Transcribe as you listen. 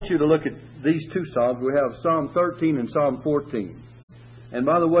you to look at these two Psalms. We have Psalm 13 and Psalm 14. And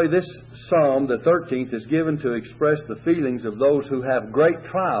by the way, this Psalm, the 13th, is given to express the feelings of those who have great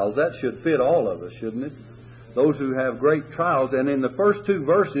trials. That should fit all of us, shouldn't it? Those who have great trials. And in the first two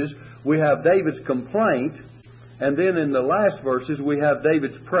verses, we have David's complaint. And then in the last verses, we have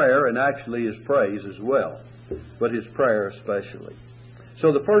David's prayer and actually his praise as well. But his prayer especially.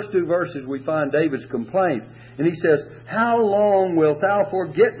 So the first two verses, we find David's complaint. And he says, "How long wilt thou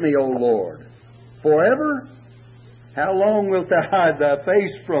forget me, O Lord? Forever? How long wilt thou hide thy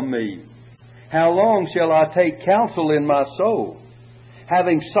face from me? How long shall I take counsel in my soul,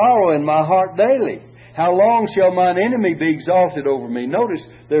 having sorrow in my heart daily? How long shall mine enemy be exalted over me?" Notice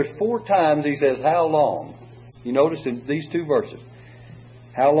there's 4 times he says, "How long?" You notice in these two verses.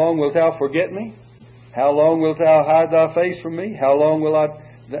 "How long wilt thou forget me? How long wilt thou hide thy face from me? How long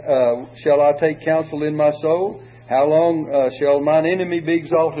shall I take counsel in my soul? How long shall mine enemy be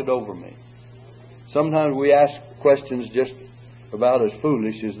exalted over me?" Sometimes we ask questions just about as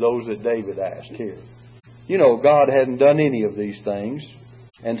foolish as those that David asked here. You know, God hadn't done any of these things.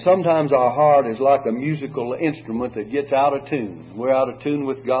 And sometimes our heart is like a musical instrument that gets out of tune. We're out of tune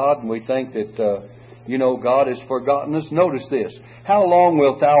with God and we think that, God has forgotten us. Notice this. "How long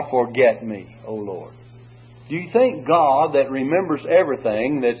wilt thou forget me, O Lord?" Do you think God that remembers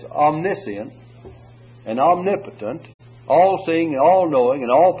everything, that's omniscient and omnipotent, all-seeing and all-knowing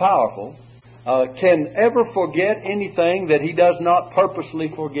and all-powerful, can ever forget anything that He does not purposely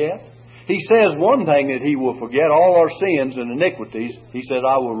forget? He says one thing that He will forget, all our sins and iniquities. He said,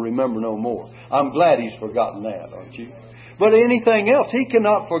 "I will remember no more." I'm glad He's forgotten that, aren't you? But anything else, He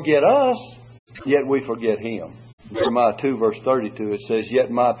cannot forget us, yet we forget Him. Jeremiah 2 verse 32, it says,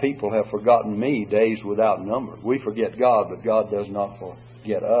 "Yet my people have forgotten me days without number." We forget God, but God does not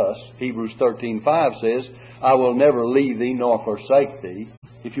forget us. Hebrews 13:5 says, "I will never leave thee nor forsake thee."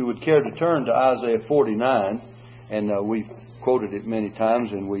 If you would care to turn to Isaiah 49, and we've quoted it many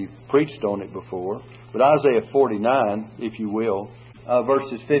times and we've preached on it before, but Isaiah 49, if you will,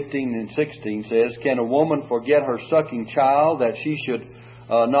 verses 15 and 16 says, "Can a woman forget her sucking child, that she should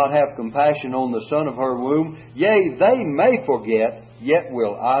not have compassion on the son of her womb? Yea, they may forget, yet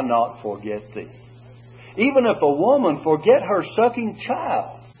will I not forget thee." Even if a woman forget her sucking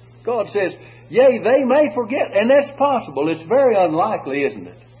child, God says, yea, they may forget. And that's possible. It's very unlikely, isn't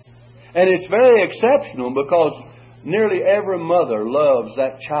it? And it's very exceptional because nearly every mother loves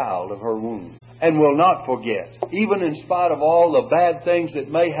that child of her womb and will not forget, even in spite of all the bad things that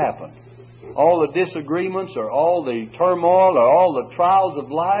may happen. All the disagreements or all the turmoil or all the trials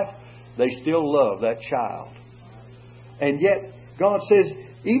of life, they still love that child. And yet, God says,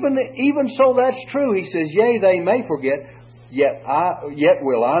 even so that's true. He says, yea, they may forget, yet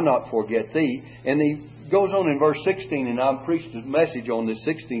will I not forget thee. And He goes on in verse 16, and I've preached a message on this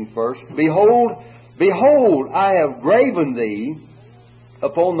 16th verse. Behold, I have graven thee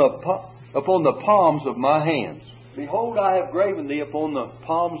upon the palms of my hands. Behold, I have graven thee upon the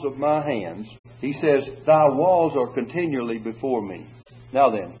palms of my hands. He says, thy walls are continually before me. Now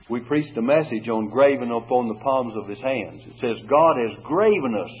then, we preached a message on graven upon the palms of His hands. It says God has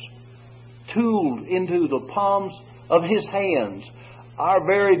graven us, tooled into the palms of His hands. Our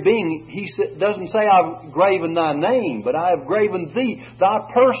very being, He doesn't say I've graven thy name, but I have graven thee, thy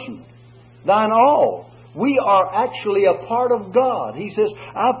person, thine all. We are actually a part of God. He says,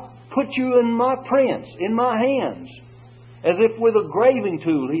 I've put you in my prints, in my hands. As if with a graving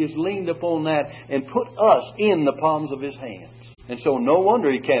tool, He has leaned upon that and put us in the palms of His hands. And so no wonder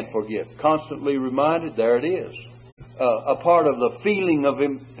He can't forget. Constantly reminded, there it is. A part of the feeling of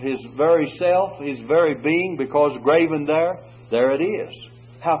His very self, His very being, because graven there it is.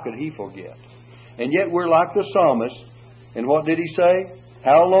 How could He forget? And yet we're like the psalmist. And what did he say?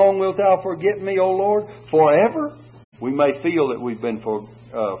 How long wilt thou forget me, O Lord? Forever? We may feel that we've been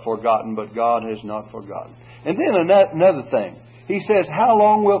forgotten, but God has not forgotten. And then another thing. He says, how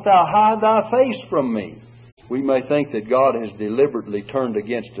long wilt thou hide thy face from me? We may think that God has deliberately turned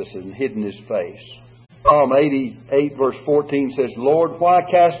against us and hidden His face. Psalm 88 verse 14 says, Lord, why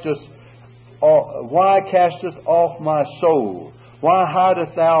casteth off my soul? Why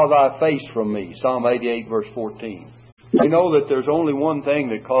hidest thou thy face from me? Psalm 88 verse 14. You know that there's only one thing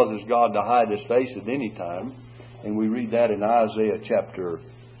that causes God to hide His face at any time. And we read that in Isaiah chapter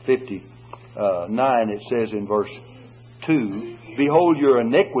 59. It says in verse 2, Behold, your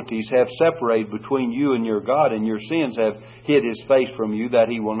iniquities have separated between you and your God, and your sins have hid His face from you, that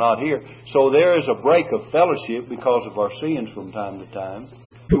He will not hear. So there is a break of fellowship because of our sins from time to time.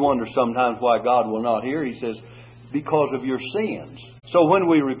 We wonder sometimes why God will not hear. He says, because of your sins. So when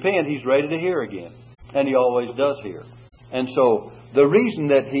we repent, He's ready to hear again. And He always does hear. And so the reason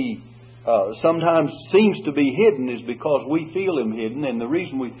that He sometimes seems to be hidden is because we feel Him hidden, and the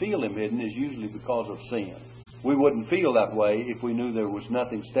reason we feel Him hidden is usually because of sin. We wouldn't feel that way if we knew there was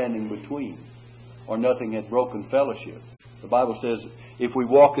nothing standing between, or nothing had broken fellowship. The Bible says, if we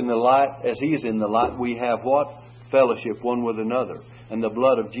walk in the light as He is in the light, we have what? Fellowship one with another. And the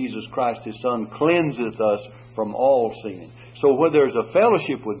blood of Jesus Christ, His Son, cleanseth us from all sin. So where there's a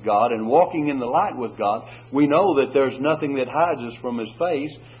fellowship with God and walking in the light with God, we know that there's nothing that hides us from His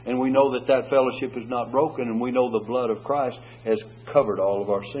face, and we know that that fellowship is not broken, and we know the blood of Christ has covered all of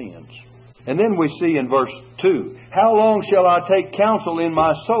our sins. And then we see in verse 2, how long shall I take counsel in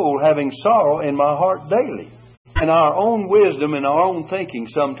my soul, having sorrow in my heart daily? And our own wisdom and our own thinking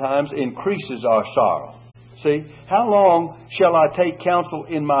sometimes increases our sorrow. See, how long shall I take counsel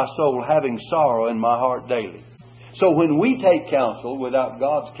in my soul, having sorrow in my heart daily? So when we take counsel without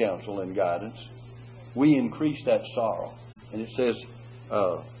God's counsel and guidance, we increase that sorrow. And it says,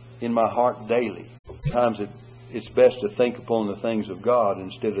 in my heart daily. Sometimes it's best to think upon the things of God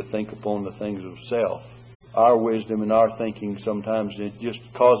instead of think upon the things of self. Our wisdom and our thinking sometimes it just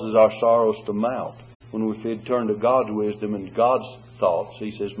causes our sorrows to mount. When we turn to God's wisdom and God's thoughts,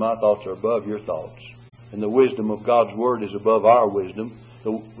 He says, my thoughts are above your thoughts. And the wisdom of God's Word is above our wisdom.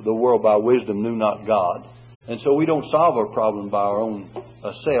 The world by wisdom knew not God. And so we don't solve our problem by our own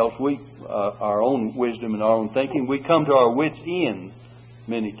self. Our own wisdom and our own thinking. We come to our wits' end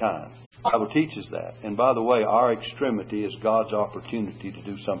many times. The Bible teaches that. And by the way, our extremity is God's opportunity to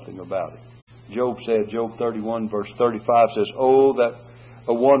do something about it. Job said, Job 31 verse 35 says, oh, that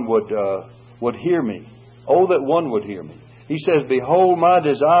one would hear me. Oh, that one would hear me. He says, behold, my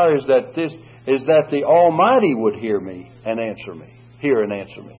desire is that the Almighty would hear me and answer me. Hear and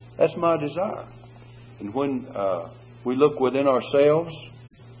answer me. That's my desire. And when we look within ourselves,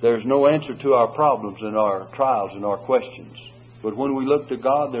 there's no answer to our problems and our trials and our questions. But when we look to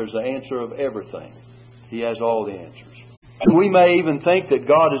God, there's the answer of everything. He has all the answers. And we may even think that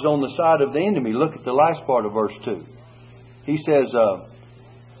God is on the side of the enemy. Look at the last part of verse 2. He says,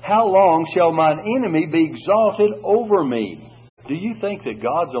 how long shall mine enemy be exalted over me? Do you think that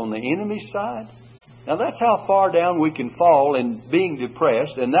God's on the enemy's side? Now that's how far down we can fall in being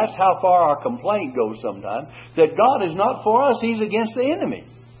depressed, and that's how far our complaint goes sometimes, that God is not for us, He's against the enemy.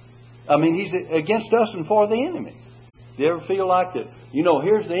 I mean, He's against us and for the enemy. Do you ever feel like that? You know,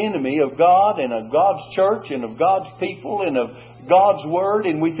 here's the enemy of God and of God's church and of God's people and of God's Word,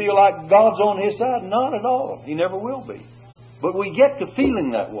 and we feel like God's on His side. Not at all. He never will be. But we get to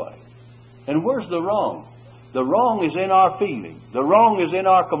feeling that way. And where's the wrong? The wrong is in our feeling. The wrong is in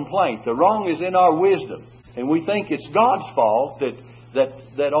our complaint. The wrong is in our wisdom. And we think it's God's fault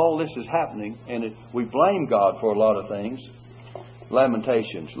that all this is happening. And we blame God for a lot of things.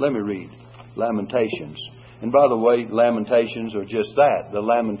 Lamentations. Let me read. Lamentations. And by the way, Lamentations are just that. The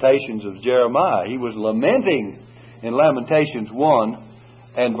Lamentations of Jeremiah. He was lamenting in Lamentations 1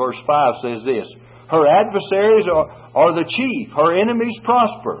 and verse 5 says this. Her adversaries are the chief. Her enemies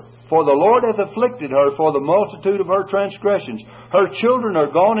prosper. For the Lord hath afflicted her for the multitude of her transgressions. Her children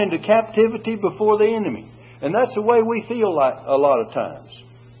are gone into captivity before the enemy. And that's the way we feel like a lot of times.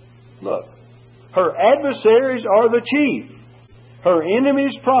 Look. Her adversaries are the chief. Her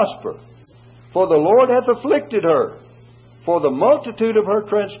enemies prosper. For the Lord hath afflicted her for the multitude of her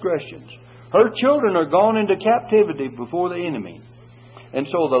transgressions. Her children are gone into captivity before the enemy. And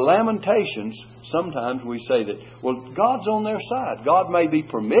so the Lamentations, sometimes we say that, well, God's on their side. God may be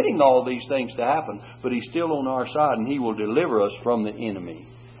permitting all these things to happen, but He's still on our side, and He will deliver us from the enemy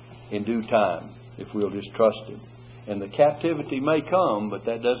in due time if we'll just trust Him. And the captivity may come, but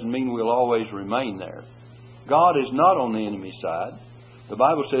that doesn't mean we'll always remain there. God is not on the enemy's side. The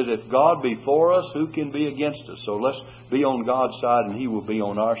Bible says, if God be for us, who can be against us? So let's be on God's side, and He will be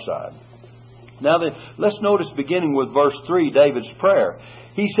on our side. Now then, let's notice beginning with verse 3, David's prayer.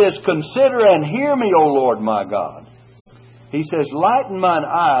 He says, consider and hear me, O Lord my God. He says, lighten mine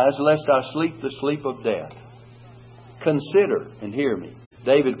eyes, lest I sleep the sleep of death. Consider and hear me.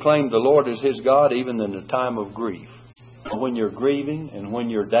 David claimed the Lord as his God even in the time of grief. When you're grieving and when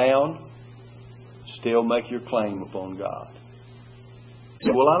you're down, still make your claim upon God.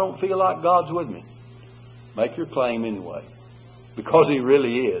 Well, I don't feel like God's with me. Make your claim anyway. Because He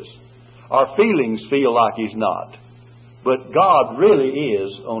really is. Our feelings feel like He's not. But God really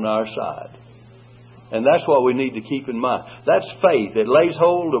is on our side. And that's what we need to keep in mind. That's faith. It lays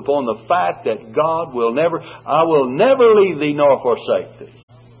hold upon the fact that God I will never leave thee nor forsake thee.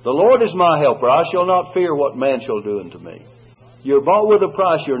 The Lord is my helper. I shall not fear what man shall do unto me. You're bought with a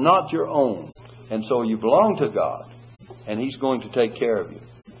price. You're not your own. And so you belong to God. And He's going to take care of you.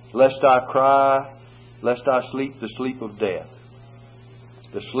 Lest I cry lest I sleep the sleep of death.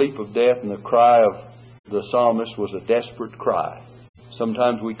 The sleep of death, and the cry of the psalmist was a desperate cry.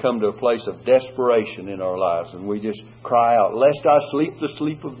 Sometimes we come to a place of desperation in our lives and we just cry out, lest I sleep the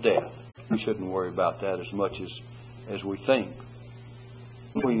sleep of death. We shouldn't worry about that as much as we think.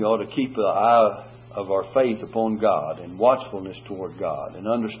 We ought to keep the eye of our faith upon God and watchfulness toward God and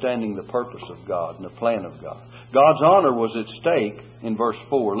understanding the purpose of God and the plan of God. God's honor was at stake in verse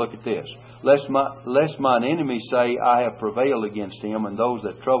 4. Look at this. Lest mine enemies say, I have prevailed against him, and those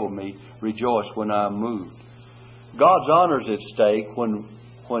that trouble me rejoice when I am moved. God's honor is at stake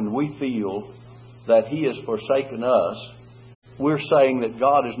when we feel that He has forsaken us. We're saying that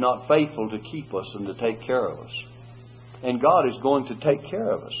God is not faithful to keep us and to take care of us. And God is going to take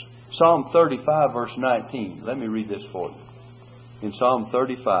care of us. Psalm 35 verse 19. Let me read this for you. In Psalm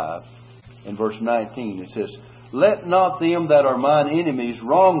 35 and verse 19 it says, Let not them that are mine enemies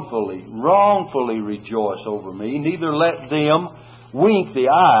wrongfully rejoice over me, neither let them wink the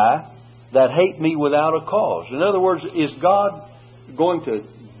eye that hate me without a cause. In other words, is God going to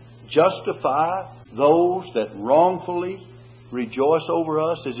justify those that wrongfully rejoice over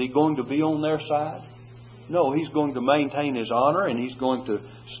us? Is He going to be on their side? No, He's going to maintain His honor, and He's going to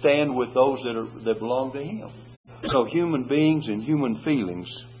stand with those that belong to Him. So human beings and human feelings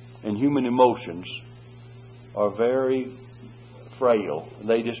and human emotions are very frail.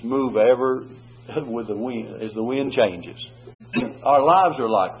 They just move ever with the wind as the wind changes. Our lives are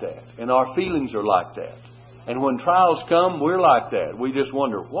like that, and our feelings are like that. And when trials come, we're like that. We just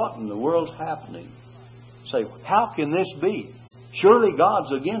wonder, what in the world's happening? Say, how can this be? Surely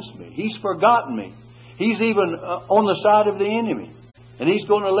God's against me. He's forgotten me. He's even on the side of the enemy. And He's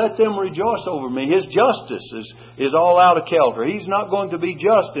going to let them rejoice over me. His justice is all out of kilter. He's not going to be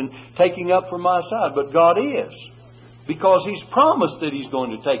just in taking up for my side. But God is. Because He's promised that He's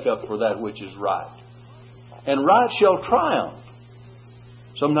going to take up for that which is right. And right shall triumph.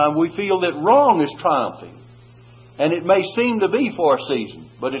 Sometimes we feel that wrong is triumphing. And it may seem to be for a season.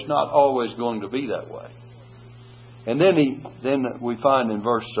 But it's not always going to be that way. And then we find in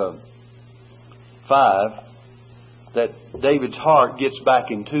verse 5 that David's heart gets back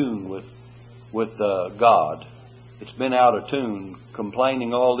in tune with God. It's been out of tune,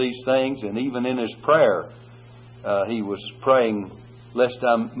 complaining all these things, and even in his prayer, he was praying, lest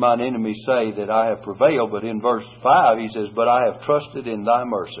mine enemies say that I have prevailed. But in verse 5 he says, But I have trusted in Thy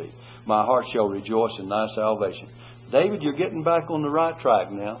mercy. My heart shall rejoice in Thy salvation. David, you're getting back on the right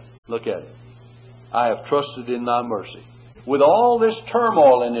track now. Look at it. I have trusted in Thy mercy. With all this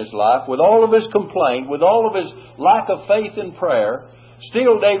turmoil in his life, with all of his complaint, with all of his lack of faith in prayer,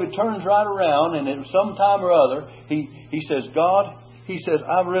 still David turns right around, and at some time or other, he says, God, he says,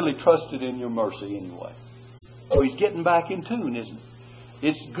 I've really trusted in Your mercy anyway. So he's getting back in tune, isn't it?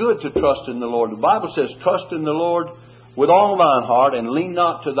 It's good to trust in the Lord. The Bible says, trust in the Lord with all thine heart, and lean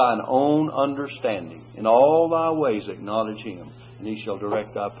not to thine own understanding. In all thy ways acknowledge Him, and He shall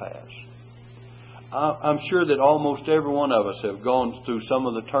direct thy paths. I'm sure that almost every one of us have gone through some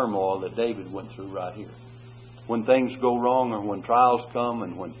of the turmoil that David went through right here. When things go wrong, or when trials come,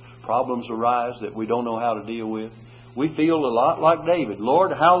 and when problems arise that we don't know how to deal with, we feel a lot like David.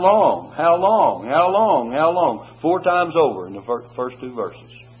 Lord, how long? How long? How long? How long? 4 times over in the first 2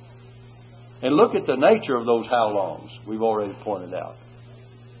 verses. And look at the nature of those how longs we've already pointed out.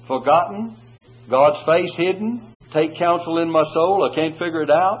 Forgotten, God's face hidden, take counsel in my soul, I can't figure it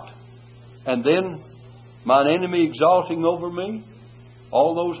out. And then mine enemy exalting over me.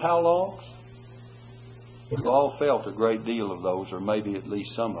 All those how longs. We've all felt a great deal of those, or maybe at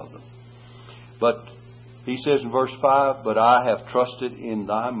least some of them. But he says in verse 5, But I have trusted in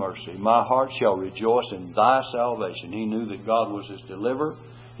Thy mercy. My heart shall rejoice in Thy salvation. He knew that God was his deliverer.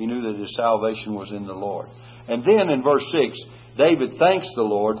 He knew that his salvation was in the Lord. And then in verse 6, David thanks the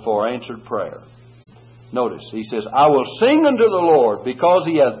Lord for answered prayer. Notice, he says, I will sing unto the Lord because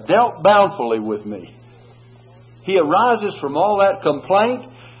He hath dealt bountifully with me. He arises from all that complaint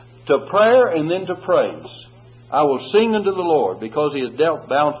to prayer and then to praise. I will sing unto the Lord because He has dealt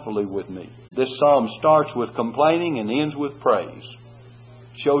bountifully with me. This psalm starts with complaining and ends with praise.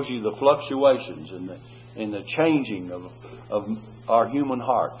 It shows you the fluctuations and the changing of our human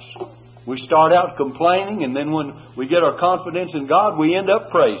hearts. We start out complaining, and then when we get our confidence in God, we end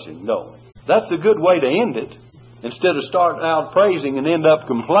up praising, don't we? That's a good way to end it. Instead of starting out praising and end up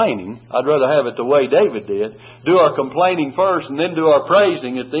complaining, I'd rather have it the way David did. Do our complaining first and then do our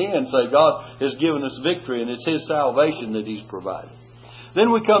praising at the end. Say God has given us victory and it's His salvation that He's provided.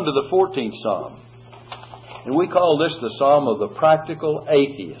 Then we come to the 14th Psalm. And we call this the Psalm of the practical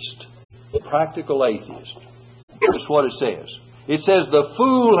atheist. The practical atheist. That's what it says. It says, the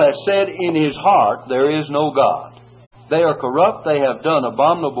fool has said in his heart, there is no God. They are corrupt, they have done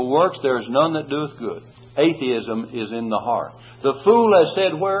abominable works, there is none that doeth good. Atheism is in the heart. The fool has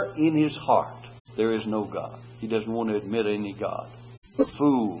said where? In his heart. There is no God. He doesn't want to admit any God. The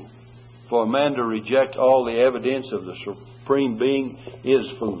fool. For a man to reject all the evidence of the Supreme Being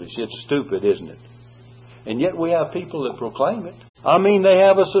is foolish. It's stupid, isn't it? And yet we have people that proclaim it. I mean, they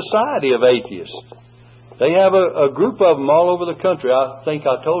have a society of atheists. They have a group of them all over the country. I think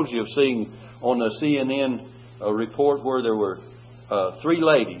I told you of seeing on the CNN a report where there were 3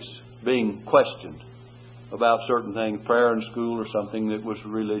 ladies being questioned about certain things, prayer in school or something that was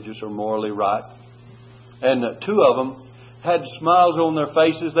religious or morally right. And 2 of them had smiles on their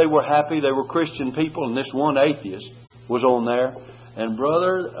faces. They were happy. They were Christian people. And this one atheist was on there. And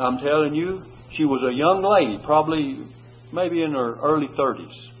brother, I'm telling you, she was a young lady, probably maybe in her early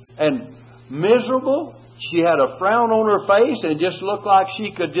 30s. And miserable. She had a frown on her face and just looked like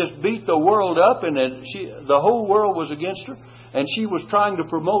she could just beat the world up. And the whole world was against her. And she was trying to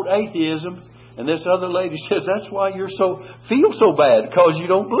promote atheism. And this other lady says, that's why you feel so bad, because you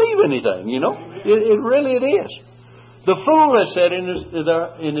don't believe anything, you know. It really is. The fool has said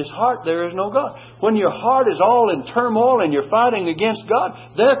in his heart, there is no God. When your heart is all in turmoil and you're fighting against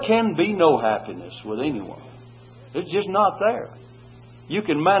God, there can be no happiness with anyone. It's just not there. You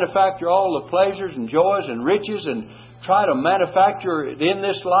can manufacture all the pleasures and joys and riches and try to manufacture it in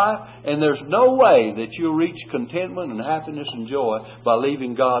this life, and there's no way that you'll reach contentment and happiness and joy by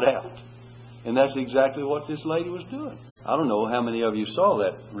leaving God out. And that's exactly what this lady was doing. I don't know how many of you saw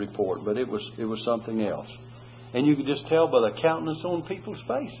that report, but it was something else. And you could just tell by the countenance on people's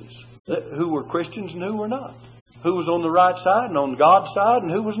faces who were Christians and who were not. Who was on the right side and on God's side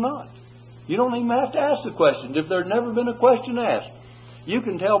and who was not. You don't even have to ask the questions if there's never been a question asked. You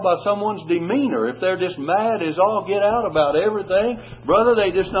can tell by someone's demeanor if they're just mad as all get out about everything. Brother,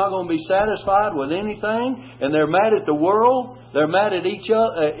 they're just not going to be satisfied with anything. And they're mad at the world. They're mad at each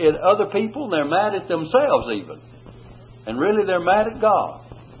other, at other people. And they're mad at themselves even. And really they're mad at God.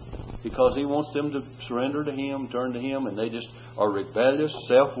 Because He wants them to surrender to Him, turn to Him. And they just are rebellious,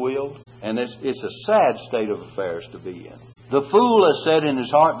 self-willed. And it's a sad state of affairs to be in. The fool has said in his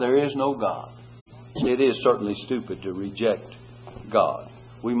heart, there is no God. It is certainly stupid to reject God.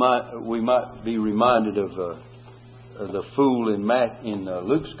 We might be reminded of the fool in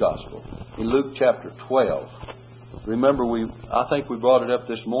Luke's Gospel. In Luke chapter 12. Remember, I think we brought it up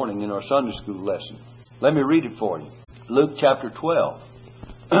this morning in our Sunday school lesson. Let me read it for you. Luke chapter 12.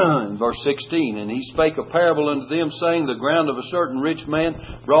 In verse 16, and He spake a parable unto them, saying, the ground of a certain rich man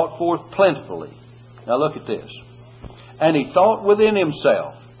brought forth plentifully. Now look at this. And he thought within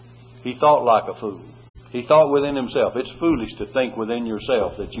himself. He thought like a fool. He thought within himself. It's foolish to think within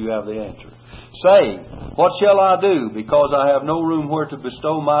yourself that you have the answer. Saying, what shall I do, because I have no room where to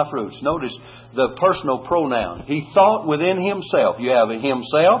bestow my fruits? Notice the personal pronoun. He thought within himself. You have a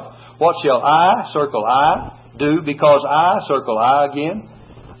himself. What shall I, circle I, do, because I, circle I again?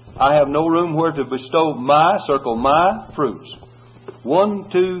 I have no room where to bestow my, circle my, fruits. 1,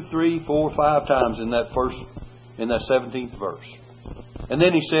 2, 3, 4, 5 times in that 17th verse. And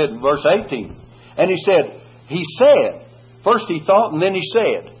then he said in verse 18, and he said, first he thought and then he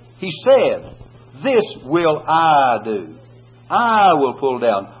said, this will I do. I will pull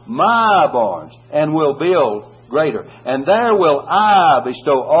down my barns and will build greater. And there will I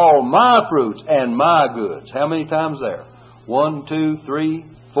bestow all my fruits and my goods. How many times there? 1, 2, 3,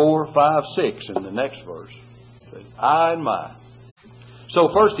 4, 5, 6 in the next verse. I and my. So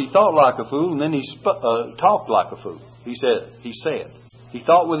first he thought like a fool, and then he talked like a fool. He said. He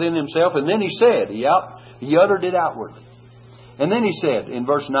thought within himself, and then he said. He uttered it outwardly. And then he said in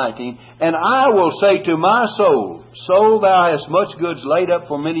verse 19, and I will say to my soul, soul, thou hast much goods laid up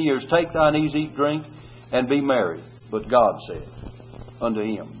for many years. Take thine ease, eat, drink, and be merry. But God said unto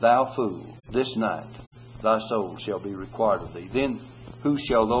him, thou fool, this night thy soul shall be required of thee. Then who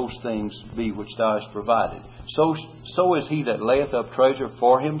shall those things be which thou hast provided? So is he that layeth up treasure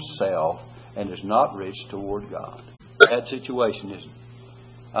for himself and is not rich toward God. That situation isn't.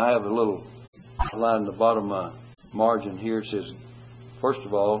 I have a little line at the bottom of my margin here. It says, first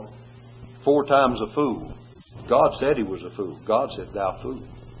of all, 4 times a fool. God said he was a fool. God said, thou fool.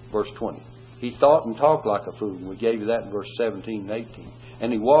 Verse 20. He thought and talked like a fool. We gave you that in verse 17 and 18.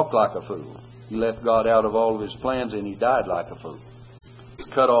 And he walked like a fool. He left God out of all of his plans, and he died like a fool.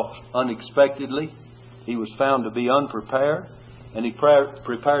 Cut off unexpectedly. He was found to be unprepared. And he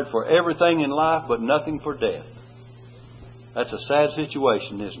prepared for everything in life, but nothing for death. That's a sad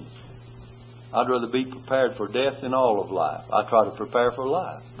situation, isn't it? I'd rather be prepared for death than all of life. I try to prepare for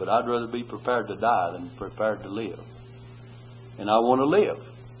life, but I'd rather be prepared to die than prepared to live. And I want to live.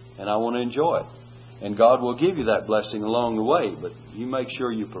 And I want to enjoy it. And God will give you that blessing along the way. But you make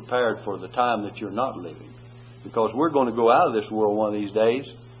sure you're prepared for the time that you're not living. Because we're going to go out of this world one of these days.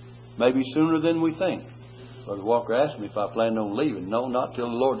 Maybe sooner than we think. Brother Walker asked me if I planned on leaving. No, not till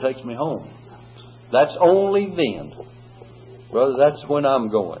the Lord takes me home. That's only then. Brother, that's when I'm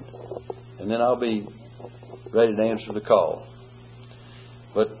going. And then I'll be ready to answer the call.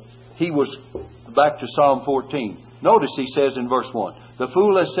 But he was back to Psalm 14. Notice he says in verse 1, the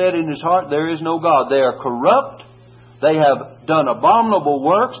fool has said in his heart, there is no God. They are corrupt. They have done abominable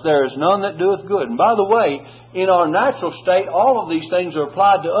works. There is none that doeth good. And by the way, in our natural state, all of these things are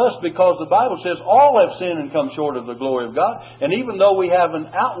applied to us because the Bible says all have sinned and come short of the glory of God. And even though we haven't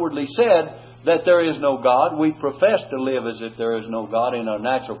outwardly said that there is no God, we profess to live as if there is no God in our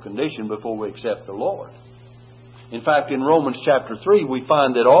natural condition before we accept the Lord. In fact, in Romans chapter 3, we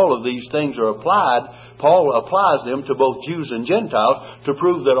find that all of these things are applied. Paul applies them to both Jews and Gentiles to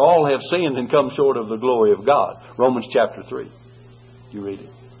prove that all have sinned and come short of the glory of God. Romans chapter 3. You read it.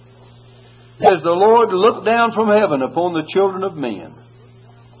 It says, the Lord looked down from heaven upon the children of men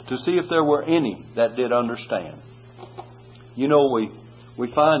to see if there were any that did understand. You know,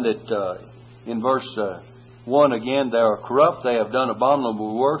 we find that in verse 1 again, they are corrupt, they have done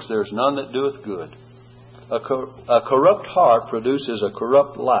abominable works, there is none that doeth good. A corrupt heart produces a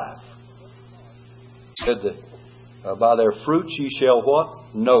corrupt life. It said that by their fruits ye shall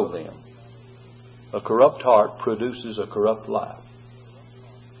what? Know them. A corrupt heart produces a corrupt life.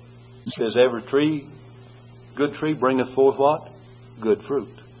 It says every tree, good tree bringeth forth what? Good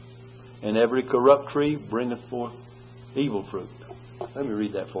fruit. And every corrupt tree bringeth forth evil fruit. Let me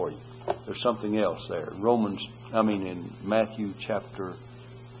read that for you. There's something else there. In Matthew chapter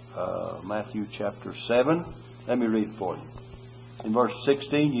 7. Let me read it for you. In verse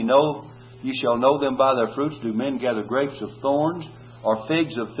 16, ye shall know them by their fruits. Do men gather grapes of thorns or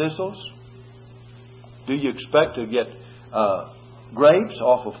figs of thistles? Do you expect to get grapes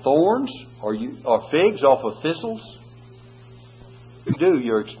off of thorns or figs off of thistles? If you do,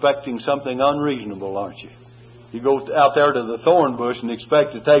 you're expecting something unreasonable, aren't you? You go out there to the thorn bush and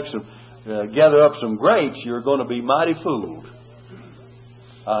expect to take gather up some grapes, you're going to be mighty fooled.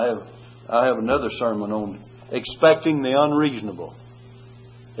 I have another sermon on expecting the unreasonable.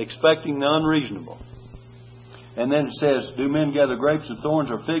 Expecting the unreasonable. And then it says, do men gather grapes of thorns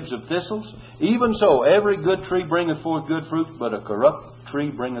or figs of thistles? Even so, every good tree bringeth forth good fruit, but a corrupt tree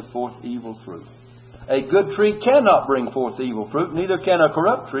bringeth forth evil fruit. A good tree cannot bring forth evil fruit, neither can a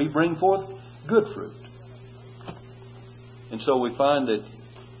corrupt tree bring forth good fruit. And so we find that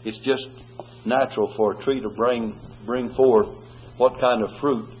it's just natural for a tree to bring forth what kind of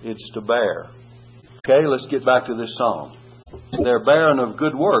fruit it's to bear. Okay, let's get back to this psalm. They're barren of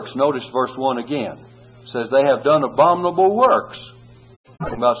good works. Notice verse 1 again. It says they have done abominable works.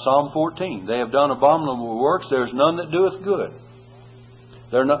 About Psalm 14. They have done abominable works. There's none that doeth good.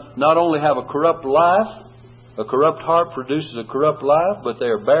 They're not only have a corrupt life, a corrupt heart produces a corrupt life, but they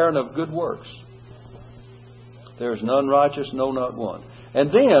are barren of good works. There is none righteous, no, not one. And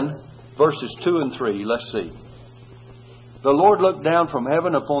then, verses 2 and 3, let's see. The Lord looked down from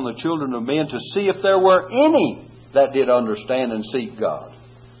heaven upon the children of men to see if there were any that did understand and seek God.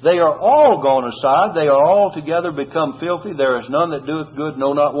 They are all gone aside. They are all together become filthy. There is none that doeth good,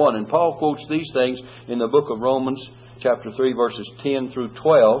 no, not one. And Paul quotes these things in the book of Romans, chapter 3, verses 10 through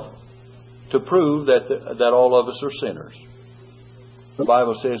 12, to prove that all of us are sinners. The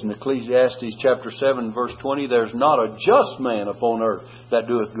Bible says in Ecclesiastes chapter 7, verse 20, there's not a just man upon earth that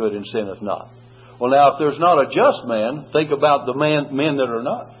doeth good and sinneth not. Well, now, if there's not a just man, think about the men that are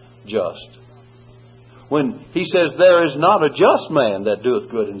not just. When he says there is not a just man that doeth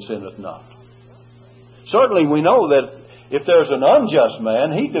good and sinneth not. Certainly we know that if there's an unjust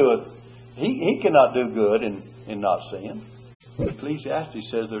man, he cannot do good and not sin. Ecclesiastes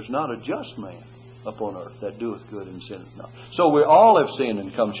says there's not a just man upon earth that doeth good and sinneth not. So we all have sinned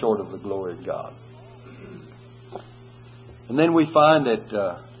and come short of the glory of God. And then we find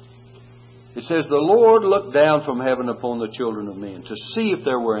that it says, the Lord looked down from heaven upon the children of men to see if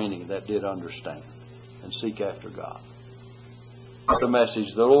there were any that did understand and seek after God. The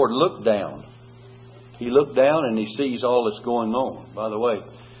message, the Lord looked down. He looked down and He sees all that's going on. By the way,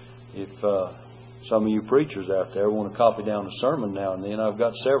 if some of you preachers out there want to copy down a sermon now and then, I've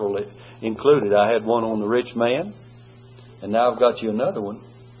got several included. I had one on the rich man, and now I've got you another one.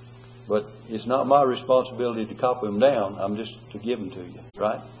 But it's not my responsibility to copy them down. I'm just to give them to you,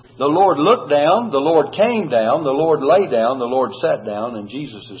 right? The Lord looked down, the Lord came down, the Lord lay down, the Lord sat down, and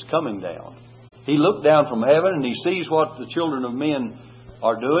Jesus is coming down. He looked down from heaven and He sees what the children of men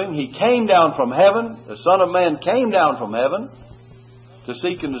are doing. He came down from heaven. The Son of Man came down from heaven. to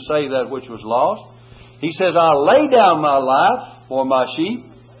seek and to save that which was lost. He says, I'll lay down my life for my sheep.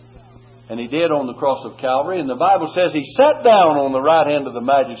 And He did on the cross of Calvary. And the Bible says He sat down on the right hand of the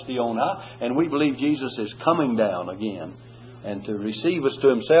Majesty on high. And we believe Jesus is coming down again and to receive us to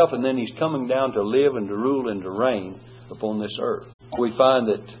Himself. And then He's coming down to live and to rule and to reign upon this earth. We find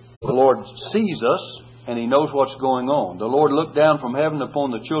that the Lord sees us and He knows what's going on. The Lord looked down from heaven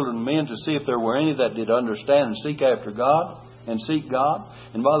upon the children of men to see if there were any that did understand and seek after God and seek God.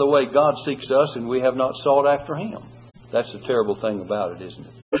 And by the way, God seeks us and we have not sought after Him. That's the terrible thing about it, isn't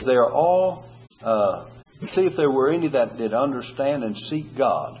it? They are all, see if there were any that did understand and seek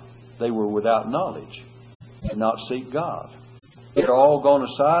God. They were without knowledge and not seek God. They are all gone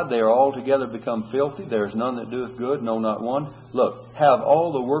aside. They are altogether become filthy. There is none that doeth good, no, not one. Look, have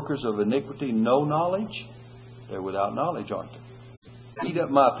all the workers of iniquity no knowledge? They're without knowledge, aren't they? Eat up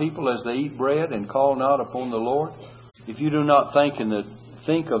my people as they eat bread and call not upon the Lord. If you do not think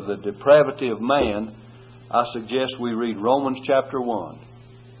of the depravity of man, I suggest we read Romans chapter 1.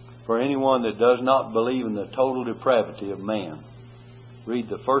 For anyone that does not believe in the total depravity of man, read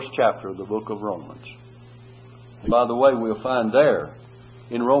the first chapter of the book of Romans. And by the way, we'll find there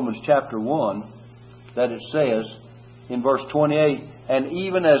in Romans chapter 1 that it says in verse 28, and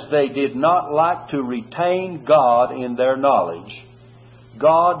even as they did not like to retain God in their knowledge,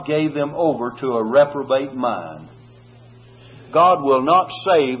 God gave them over to a reprobate mind. God will not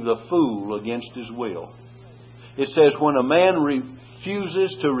save the fool against his will. It says when a man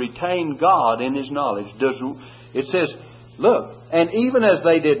refuses to retain God in his knowledge, it says, look, and even as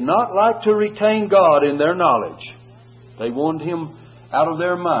they did not like to retain God in their knowledge, they wanted Him out of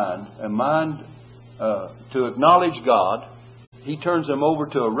their mind, to acknowledge God. He turns them over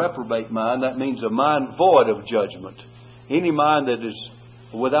to a reprobate mind. That means a mind void of judgment. Any mind that is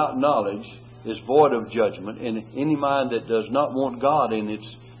without knowledge is void of judgment, and any mind that does not want God in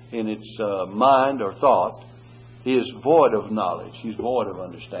its mind or thought is void of knowledge. He's void of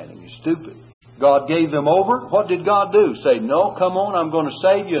understanding. He's stupid. God gave them over. What did God do? Say, no, come on, I'm going to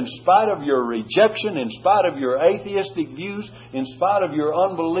save you in spite of your rejection, in spite of your atheistic views, in spite of your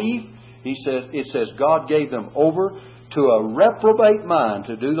unbelief. It says God gave them over to a reprobate mind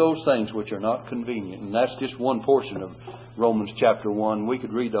to do those things which are not convenient. And that's just one portion of Romans chapter 1. We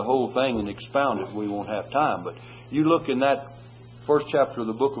could read the whole thing and expound it. We won't have time. But you look in that first chapter of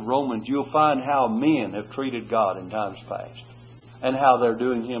the book of Romans, you'll find how men have treated God in times past and how they're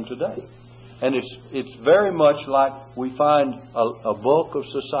doing Him today. And it's very much like we find a bulk of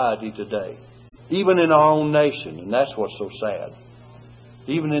society today, even in our own nation. And that's what's so sad.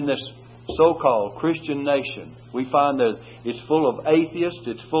 Even in this so-called Christian nation, we find that it's full of atheists,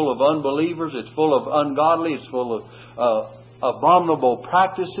 it's full of unbelievers, it's full of ungodly, it's full of abominable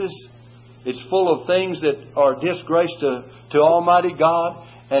practices. It's full of things that are disgrace to Almighty God.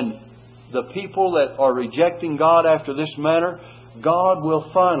 And the people that are rejecting God after this manner, God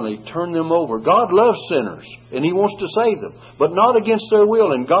will finally turn them over. God loves sinners and He wants to save them, but not against their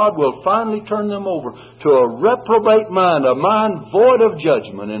will. And God will finally turn them over to a reprobate mind, a mind void of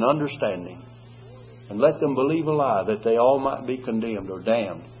judgment and understanding, and let them believe a lie, that they all might be condemned or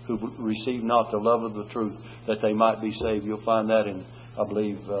damned, who receive not the love of the truth, that they might be saved. You'll find that in, I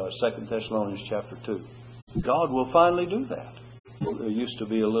believe, 2 Thessalonians chapter 2. God will finally do that. There used to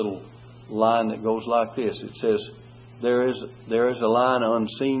be a little line that goes like this. It says, there is a line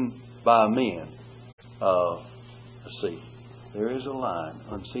unseen by men. Let's see. There is a line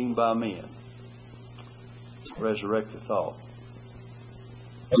unseen by men. Resurrect the thought.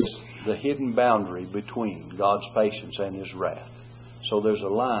 It's the hidden boundary between God's patience and His wrath. So there's a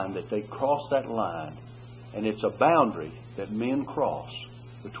line that they cross that line, and it's a boundary that men cross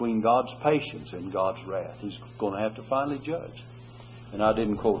between God's patience and God's wrath. He's going to have to finally judge. And I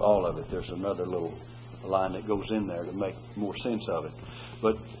didn't quote all of it. There's another little line that goes in there to make more sense of it.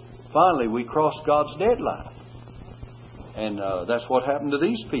 But finally, we cross God's deadline. And that's what happened to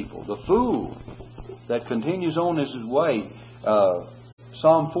these people. The fool that continues on his way.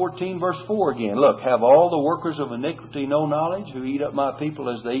 Psalm 14 verse 4 again. Look, have all the workers of iniquity no knowledge, who eat up my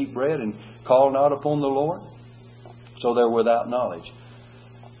people as they eat bread and call not upon the Lord? So they're without knowledge.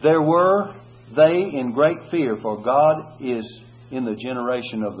 There were they in great fear, for God is in the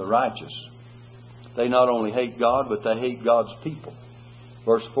generation of the righteous. They not only hate God, but they hate God's people.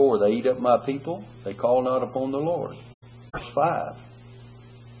 Verse 4, they eat up my people, they call not upon the Lord. Verse 5,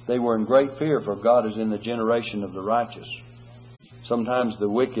 they were in great fear, for God is in the generation of the righteous. Sometimes the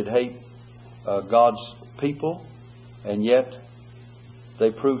wicked hate God's people, and yet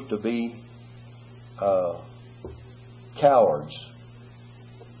they prove to be cowards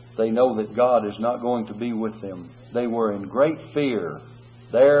They know that God is not going to be with them. They were in great fear.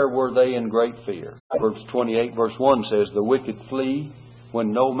 There were they in great fear. Verse 28, verse 1 says, the wicked flee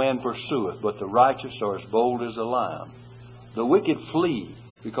when no man pursueth, but the righteous are as bold as a lion. The wicked flee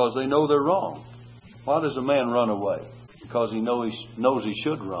because they know they're wrong. Why does a man run away? Because he knows he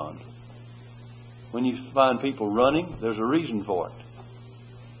should run. When you find people running, there's a reason for it.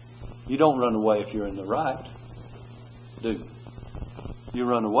 You don't run away if you're in the right, do you? You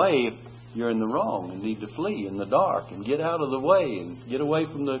run away if you're in the wrong and need to flee in the dark and get out of the way and get away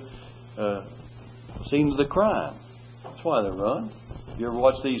from the scene of the crime. That's why they run. You ever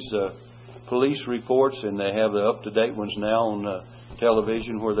watch these police reports, and they have the up-to-date ones now on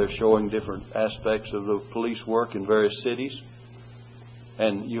television where they're showing different aspects of the police work in various cities?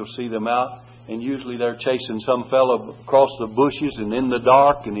 And you'll see them out, and usually they're chasing some fellow across the bushes and in the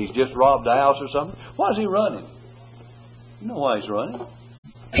dark, and he's just robbed a house or something. Why is he running? You know why he's running.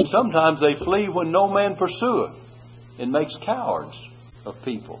 And sometimes they flee when no man pursueth. It makes cowards of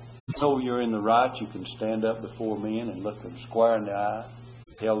people. So you're in the right, you can stand up before men and look them square in the eye,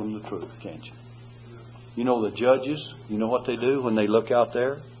 tell them the truth, can't you? You know the judges, you know what they do when they look out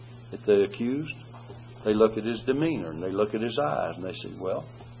there at the accused? They look at his demeanor and they look at his eyes and they say, well,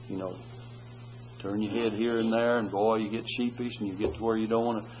 you know, turn your head here and there, and boy, you get sheepish and you get to where you don't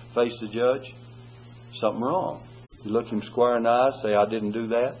want to face the judge. Something wrong. You look him square in the eyes, say, I didn't do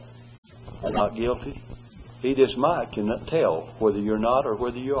that. I'm not guilty. He just might cannot tell whether you're not or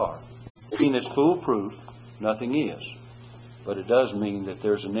whether you are. Being it's foolproof, nothing is. But it does mean that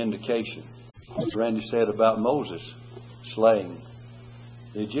there's an indication. As Randy said about Moses slaying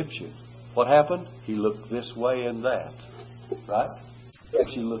the Egyptian. What happened? He looked this way and that. Right?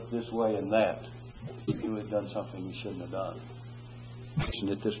 She looked this way and that. He had done something he shouldn't have done. Mentioned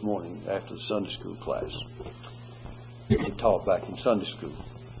it this morning after the Sunday school class. He taught back in Sunday school.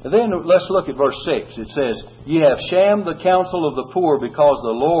 And then let's look at verse 6. It says, ye have shammed the counsel of the poor because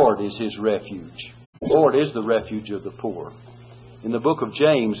the Lord is his refuge. The Lord is the refuge of the poor. In the book of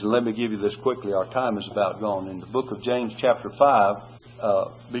James, and let me give you this quickly, our time is about gone. In the book of James chapter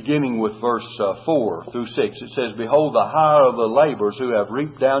 5, beginning with verse 4 through 6, it says, behold, the hire of the laborers who have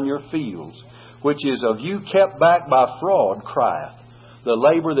reaped down your fields, which is of you kept back by fraud, crieth. The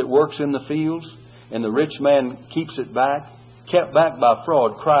labor that works in the fields, and the rich man keeps it back, kept back by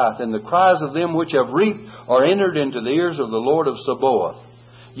fraud, crieth. And the cries of them which have reaped are entered into the ears of the Lord of Sabaoth.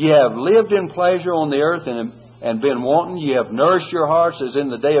 Ye have lived in pleasure on the earth and been wanton. Ye have nourished your hearts as in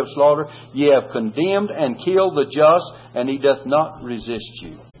the day of slaughter. Ye have condemned and killed the just, and he doth not resist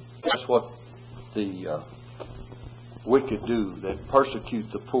you. That's what the wicked do, that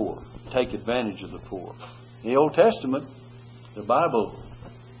persecute the poor, take advantage of the poor. In the Old Testament, the Bible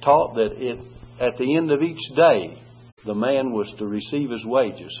taught that at the end of each day, the man was to receive his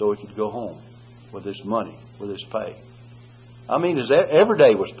wages so he could go home with his money, with his pay. I mean, every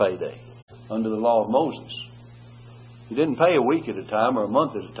day was payday under the law of Moses. He didn't pay a week at a time or a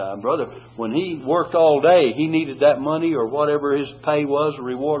month at a time. Brother, when he worked all day, he needed that money or whatever his pay was or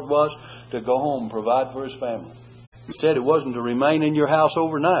reward was to go home and provide for his family. He said it wasn't to remain in your house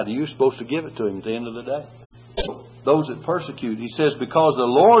overnight. You were supposed to give it to him at the end of the day. Those that persecute, he says, because the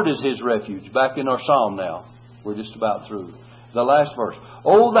Lord is his refuge. Back in our psalm now. We're just about through. The last verse.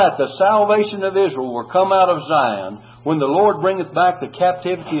 Oh, that the salvation of Israel were come out of Zion, when the Lord bringeth back the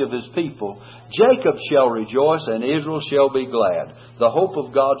captivity of his people. Jacob shall rejoice, and Israel shall be glad. The hope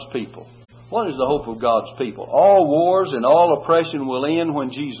of God's people. What is the hope of God's people? All wars and all oppression will end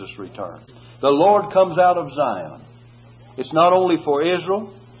when Jesus returns. The Lord comes out of Zion. It's not only for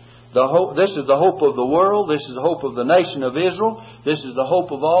Israel. This is the hope of the world. This is the hope of the nation of Israel. This is the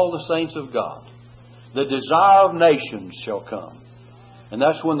hope of all the saints of God. The desire of nations shall come. And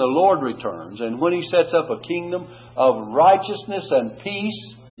that's when the Lord returns. And when he sets up a kingdom of righteousness and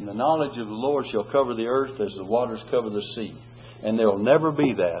peace, and the knowledge of the Lord shall cover the earth as the waters cover the sea. And there will never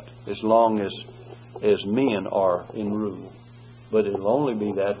be that as long as men are in rule. But it will only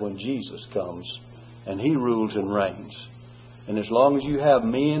be that when Jesus comes and he rules and reigns. And as long as you have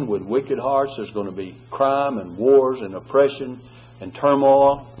men with wicked hearts, there's going to be crime and wars and oppression and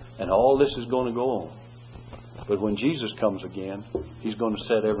turmoil, and all this is going to go on. But when Jesus comes again, he's going to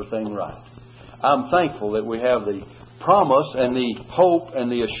set everything right. I'm thankful that we have the promise and the hope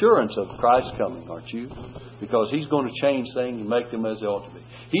and the assurance of Christ coming, aren't you? Because he's going to change things and make them as they ought to be.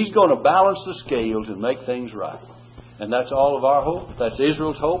 He's going to balance the scales and make things right. And that's all of our hope. That's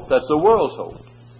Israel's hope. That's the world's hope.